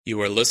You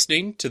are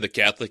listening to the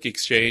Catholic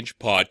Exchange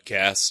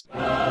Podcast.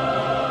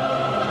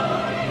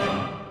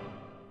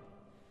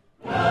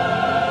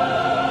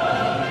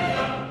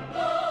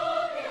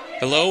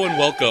 Hello and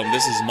welcome.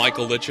 This is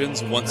Michael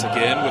Litchens once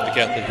again with the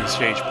Catholic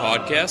Exchange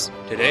Podcast.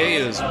 Today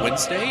is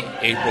Wednesday,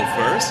 April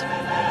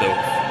 1st,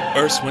 the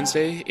first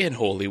Wednesday in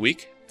Holy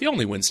Week. The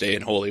only Wednesday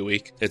in Holy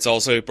Week. It's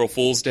also April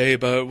Fool's Day,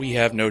 but we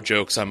have no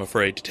jokes, I'm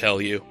afraid to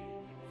tell you.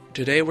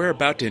 Today we're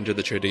about to enter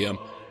the Triduum.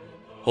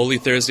 Holy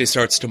Thursday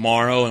starts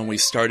tomorrow, and we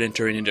start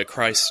entering into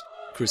Christ's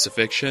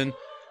crucifixion,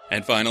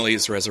 and finally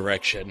his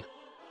resurrection.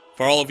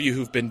 For all of you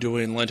who've been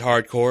doing Lent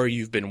hardcore,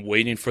 you've been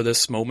waiting for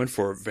this moment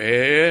for a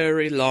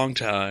very long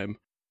time.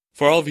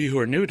 For all of you who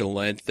are new to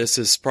Lent, this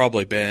has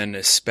probably been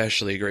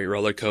especially a great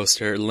roller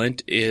coaster.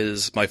 Lent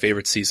is my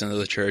favorite season of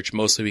the church,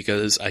 mostly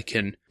because I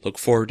can look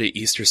forward to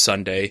Easter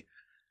Sunday.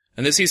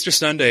 And this Easter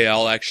Sunday,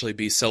 I'll actually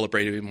be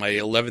celebrating my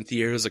 11th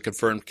year as a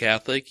confirmed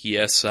Catholic.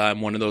 Yes,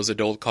 I'm one of those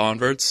adult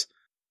converts.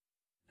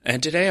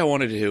 And today I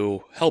wanted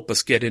to help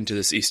us get into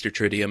this Easter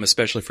Triduum,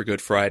 especially for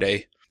Good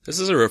Friday. This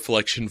is a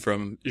reflection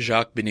from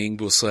Jacques-Bénigne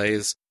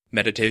Bossuet's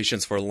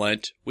Meditations for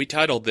Lent. We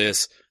titled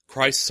this,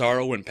 Christ's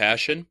Sorrow and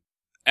Passion.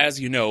 As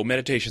you know,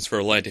 Meditations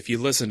for Lent, if you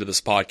listen to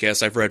this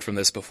podcast, I've read from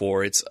this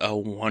before. It's a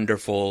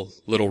wonderful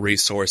little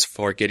resource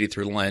for getting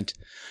through Lent.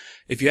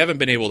 If you haven't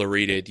been able to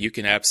read it, you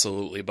can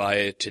absolutely buy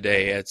it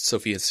today at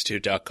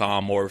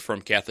sophiainstitute.com or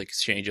from Catholic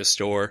Exchange's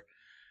store.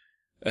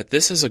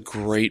 This is a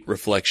great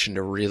reflection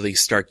to really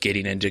start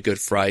getting into Good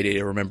Friday,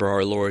 to remember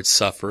our Lord's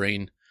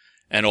suffering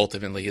and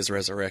ultimately his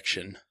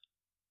resurrection.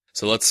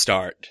 So let's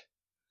start.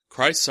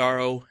 Christ's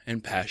Sorrow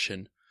and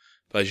Passion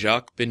by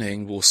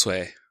Jacques-Bénigne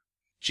Bossuet.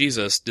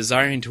 Jesus,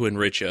 desiring to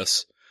enrich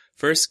us,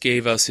 first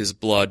gave us his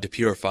blood to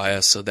purify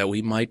us so that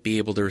we might be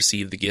able to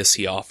receive the gifts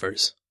he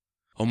offers.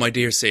 O my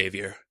dear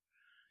Savior,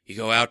 you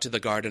go out to the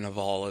Garden of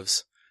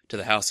Olives, to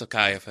the house of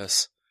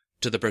Caiaphas,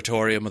 to the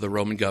praetorium of the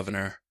Roman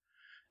governor,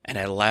 and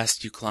at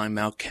last you climb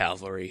Mount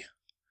Calvary.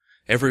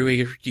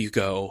 Everywhere you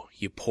go,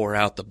 you pour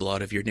out the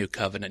blood of your new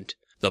covenant,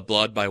 the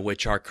blood by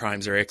which our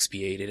crimes are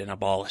expiated and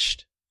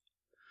abolished.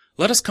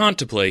 Let us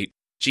contemplate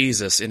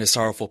Jesus in his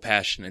sorrowful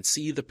passion and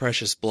see the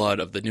precious blood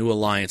of the new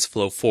alliance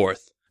flow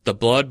forth, the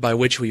blood by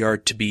which we are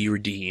to be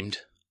redeemed.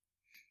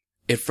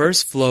 It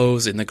first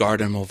flows in the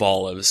Garden of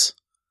Olives.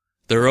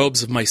 The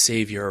robes of my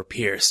Savior are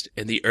pierced,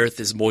 and the earth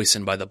is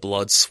moistened by the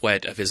blood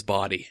sweat of his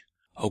body.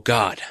 O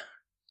God!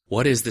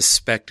 What is this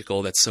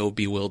spectacle that so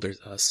bewilders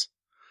us?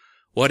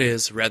 What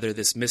is, rather,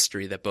 this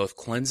mystery that both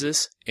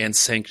cleanses and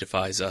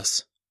sanctifies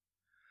us?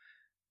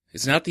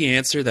 Is not the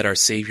answer that our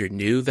Savior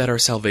knew that our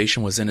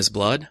salvation was in his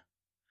blood?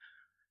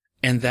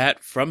 And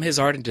that, from his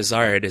ardent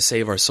desire to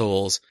save our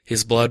souls,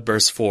 his blood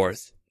bursts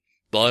forth,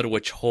 blood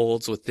which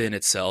holds within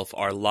itself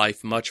our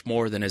life much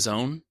more than his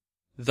own?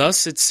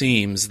 Thus it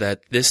seems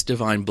that this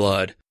divine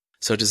blood,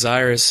 so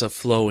desirous of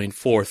flowing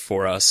forth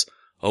for us,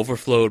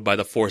 overflowed by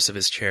the force of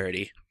his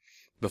charity,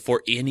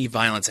 before any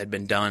violence had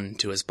been done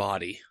to his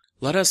body.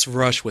 Let us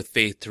rush with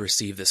faith to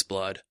receive this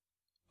blood.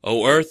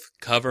 O earth,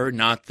 cover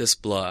not this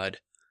blood.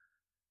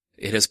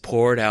 It is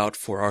poured out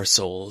for our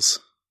souls.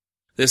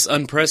 This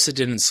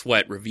unprecedented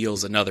sweat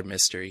reveals another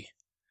mystery.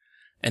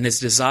 In his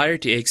desire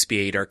to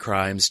expiate our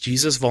crimes,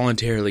 Jesus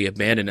voluntarily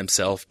abandoned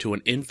himself to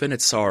an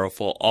infinite sorrow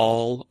for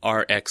all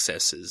our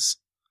excesses.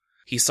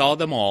 He saw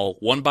them all,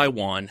 one by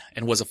one,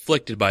 and was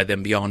afflicted by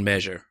them beyond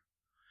measure,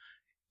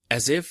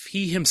 as if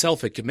he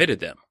himself had committed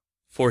them.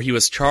 For he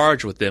was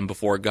charged with them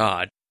before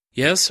God.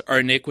 Yes, our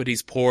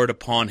iniquities poured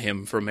upon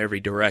him from every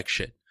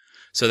direction,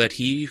 so that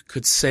he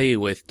could say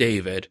with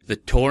David, the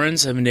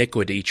torrents of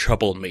iniquity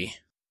troubled me.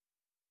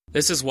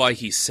 This is why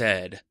he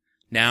said,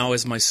 Now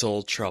is my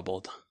soul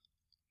troubled.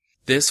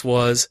 This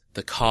was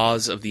the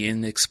cause of the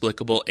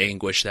inexplicable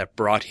anguish that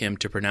brought him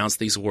to pronounce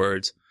these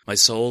words, My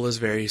soul is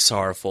very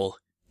sorrowful,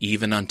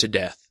 even unto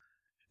death.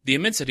 The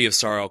immensity of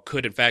sorrow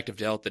could in fact have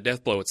dealt the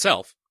death blow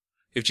itself,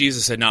 if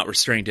Jesus had not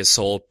restrained his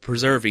soul,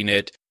 preserving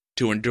it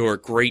to endure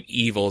great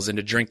evils and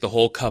to drink the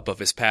whole cup of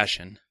his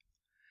passion.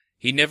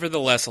 He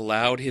nevertheless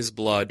allowed his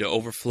blood to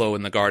overflow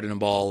in the Garden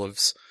of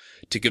Olives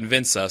to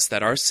convince us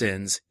that our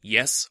sins,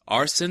 yes,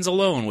 our sins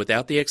alone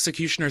without the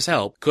executioner's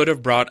help, could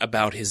have brought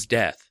about his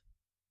death.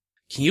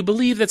 Can you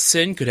believe that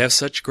sin could have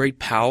such great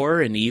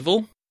power and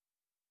evil?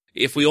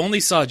 If we only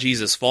saw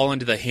Jesus fall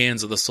into the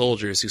hands of the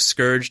soldiers who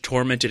scourged,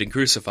 tormented, and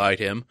crucified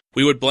him,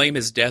 we would blame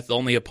his death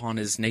only upon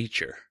his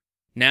nature.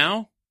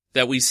 Now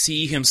that we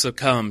see him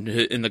succumb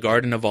in the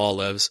Garden of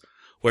Olives,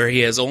 where he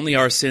has only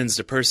our sins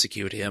to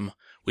persecute him,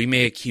 we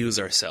may accuse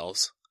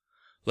ourselves.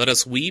 Let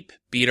us weep,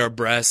 beat our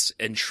breasts,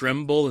 and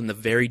tremble in the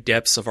very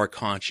depths of our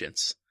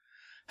conscience.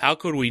 How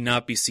could we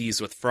not be seized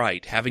with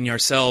fright, having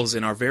ourselves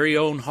in our very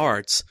own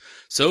hearts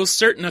so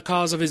certain a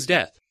cause of his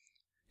death?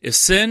 If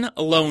sin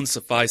alone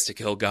sufficed to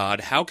kill God,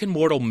 how can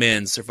mortal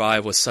men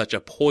survive with such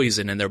a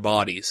poison in their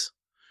bodies?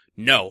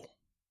 No.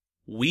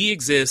 We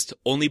exist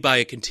only by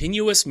a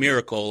continuous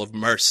miracle of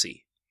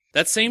mercy.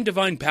 That same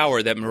divine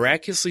power that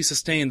miraculously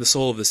sustained the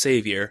soul of the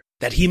Savior,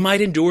 that he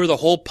might endure the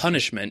whole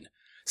punishment,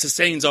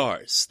 sustains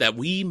ours, that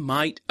we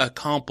might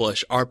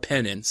accomplish our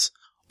penance,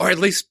 or at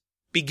least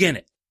begin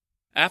it.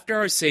 After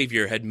our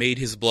Savior had made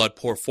his blood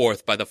pour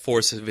forth by the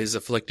force of his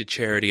afflicted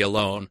charity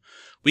alone,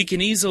 we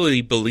can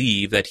easily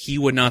believe that he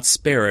would not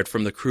spare it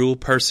from the cruel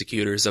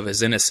persecutors of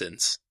his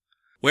innocence.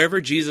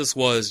 Wherever Jesus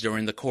was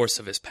during the course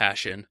of his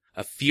passion,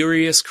 a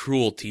furious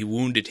cruelty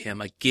wounded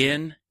him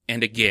again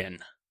and again.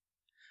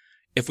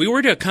 If we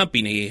were to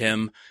accompany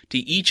him to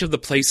each of the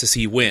places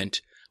he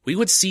went, we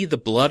would see the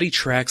bloody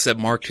tracks that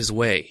marked his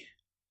way.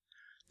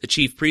 The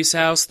chief priest's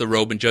house, the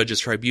Roman judge's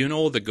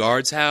tribunal, the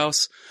guard's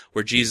house,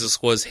 where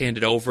Jesus was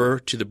handed over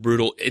to the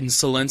brutal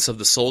insolence of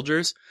the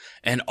soldiers,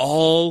 and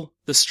all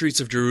the streets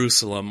of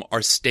Jerusalem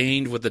are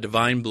stained with the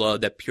divine blood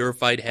that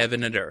purified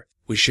heaven and earth.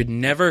 We should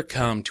never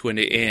come to an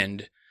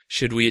end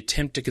should we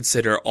attempt to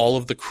consider all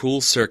of the cruel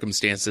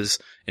circumstances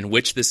in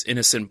which this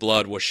innocent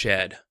blood was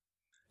shed.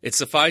 It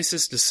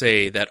suffices to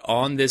say that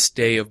on this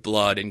day of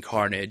blood and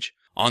carnage,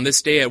 on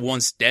this day at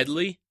once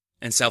deadly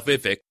and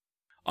salvific,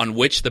 on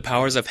which the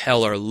powers of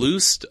hell are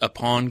loosed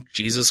upon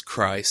Jesus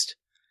Christ,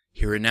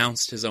 he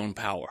renounced his own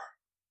power.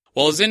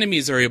 While his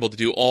enemies are able to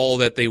do all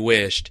that they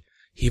wished,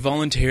 he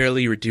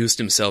voluntarily reduced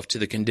himself to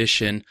the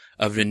condition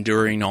of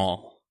enduring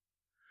all.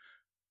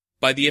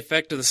 By the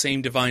effect of the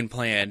same divine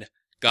plan,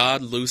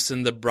 God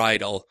loosened the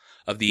bridle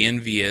of the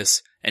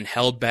envious and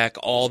held back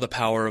all the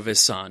power of his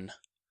Son.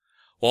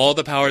 While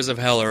the powers of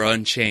hell are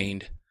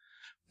unchained,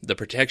 the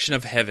protection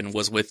of heaven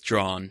was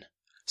withdrawn,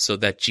 so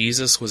that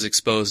Jesus was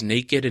exposed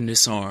naked and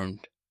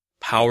disarmed,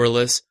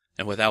 powerless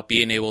and without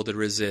being able to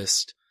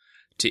resist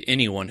to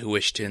anyone who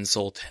wished to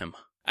insult him.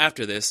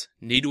 After this,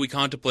 need we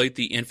contemplate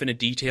the infinite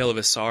detail of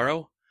his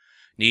sorrow?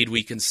 Need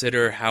we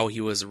consider how he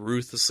was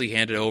ruthlessly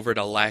handed over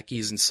to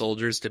lackeys and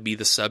soldiers to be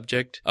the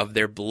subject of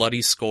their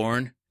bloody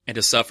scorn, and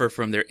to suffer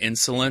from their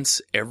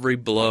insolence every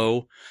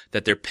blow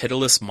that their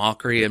pitiless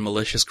mockery and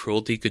malicious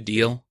cruelty could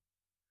deal?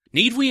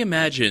 Need we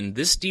imagine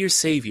this dear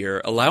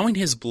Savior allowing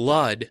his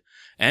blood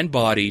and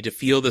body to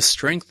feel the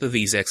strength of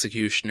these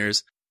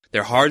executioners,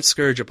 their hard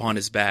scourge upon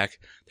his back,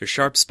 their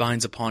sharp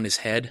spines upon his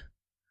head?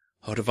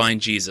 O divine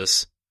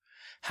Jesus,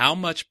 how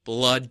much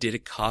blood did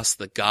it cost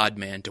the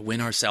God-man to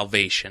win our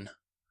salvation?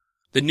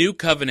 The new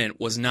covenant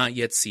was not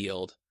yet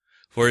sealed,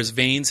 for his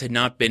veins had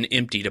not been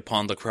emptied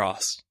upon the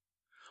cross.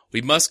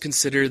 We must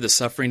consider the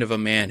suffering of a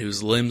man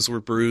whose limbs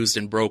were bruised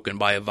and broken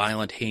by a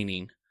violent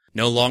hanging,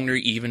 no longer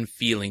even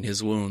feeling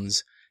his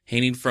wounds,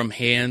 hanging from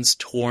hands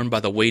torn by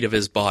the weight of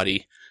his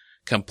body,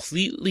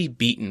 completely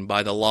beaten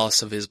by the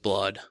loss of his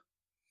blood.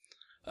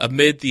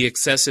 Amid the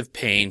excessive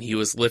pain he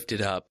was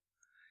lifted up,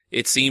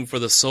 it seemed for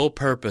the sole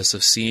purpose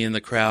of seeing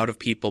the crowd of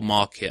people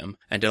mock him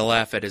and to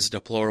laugh at his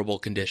deplorable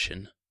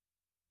condition.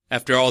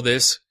 After all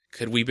this,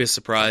 could we be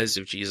surprised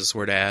if Jesus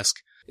were to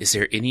ask, "Is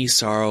there any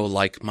sorrow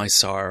like my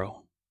sorrow?"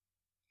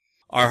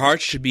 Our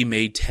hearts should be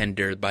made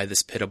tender by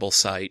this pitiable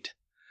sight.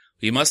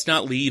 We must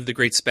not leave the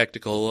great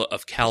spectacle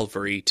of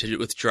Calvary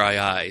with dry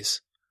eyes.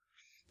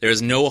 There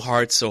is no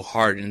heart so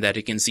hardened that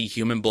it can see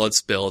human blood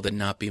spilled and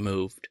not be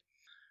moved.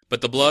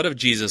 But the blood of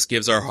Jesus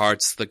gives our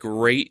hearts the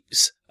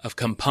grace of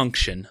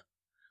compunction,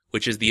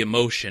 which is the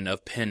emotion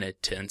of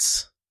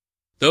penitence.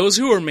 Those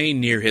who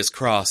remained near his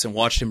cross and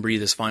watched him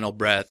breathe his final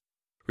breath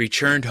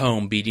returned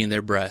home beating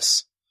their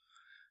breasts.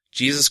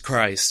 Jesus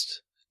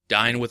Christ,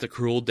 dying with a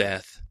cruel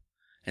death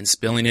and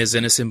spilling his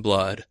innocent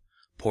blood,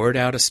 poured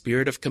out a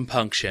spirit of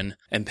compunction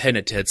and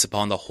penitence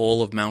upon the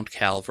whole of Mount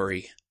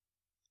Calvary.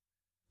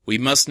 We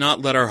must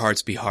not let our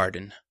hearts be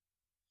hardened.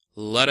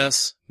 Let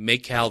us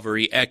make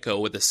Calvary echo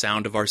with the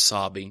sound of our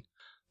sobbing.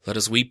 Let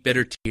us weep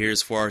bitter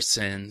tears for our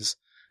sins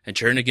and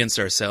turn against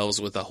ourselves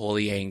with a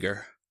holy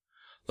anger.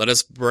 Let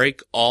us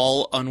break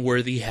all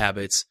unworthy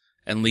habits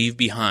and leave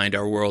behind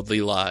our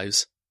worldly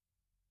lives.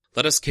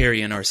 Let us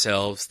carry in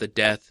ourselves the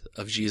death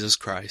of Jesus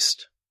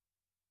Christ.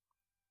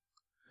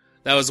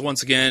 That was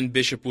once again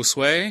Bishop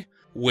Bossuet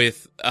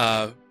with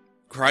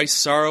Christ's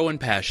Sorrow and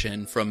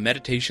Passion from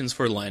Meditations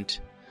for Lent.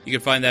 You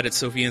can find that at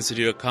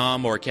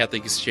sophiainstitute.com or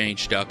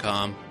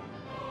catholicexchange.com.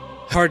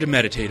 Hard to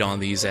meditate on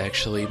these,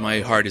 actually.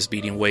 My heart is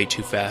beating way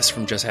too fast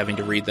from just having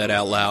to read that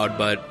out loud,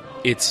 but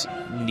it's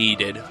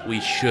needed.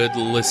 We should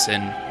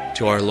listen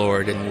to our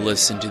Lord and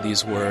listen to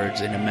these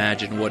words and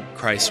imagine what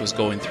Christ was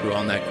going through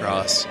on that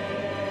cross.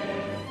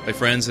 My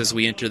friends, as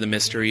we enter the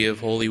mystery of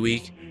Holy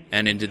Week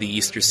and into the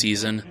Easter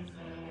season,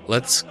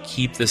 let's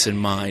keep this in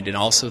mind and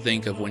also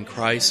think of when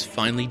Christ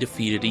finally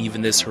defeated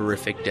even this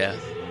horrific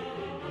death.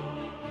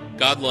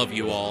 God love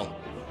you all.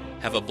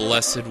 Have a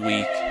blessed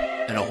week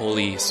and a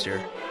holy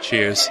Easter.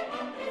 Cheers.